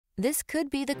This could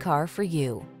be the car for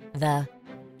you. The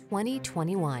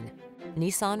 2021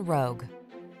 Nissan Rogue.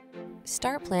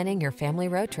 Start planning your family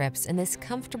road trips in this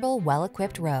comfortable,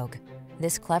 well-equipped Rogue.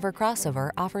 This clever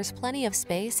crossover offers plenty of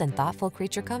space and thoughtful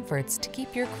creature comforts to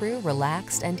keep your crew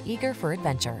relaxed and eager for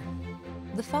adventure.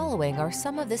 The following are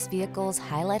some of this vehicle's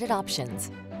highlighted options: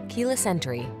 keyless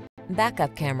entry,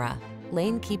 backup camera,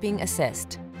 lane keeping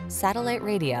assist, satellite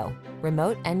radio,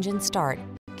 remote engine start,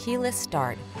 keyless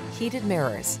start, heated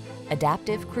mirrors,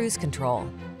 adaptive cruise control,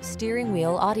 steering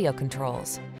wheel audio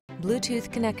controls,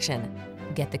 Bluetooth connection.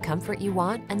 Get the comfort you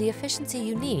want and the efficiency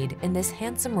you need in this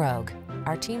handsome Rogue.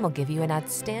 Our team will give you an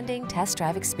outstanding test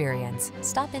drive experience.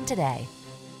 Stop in today.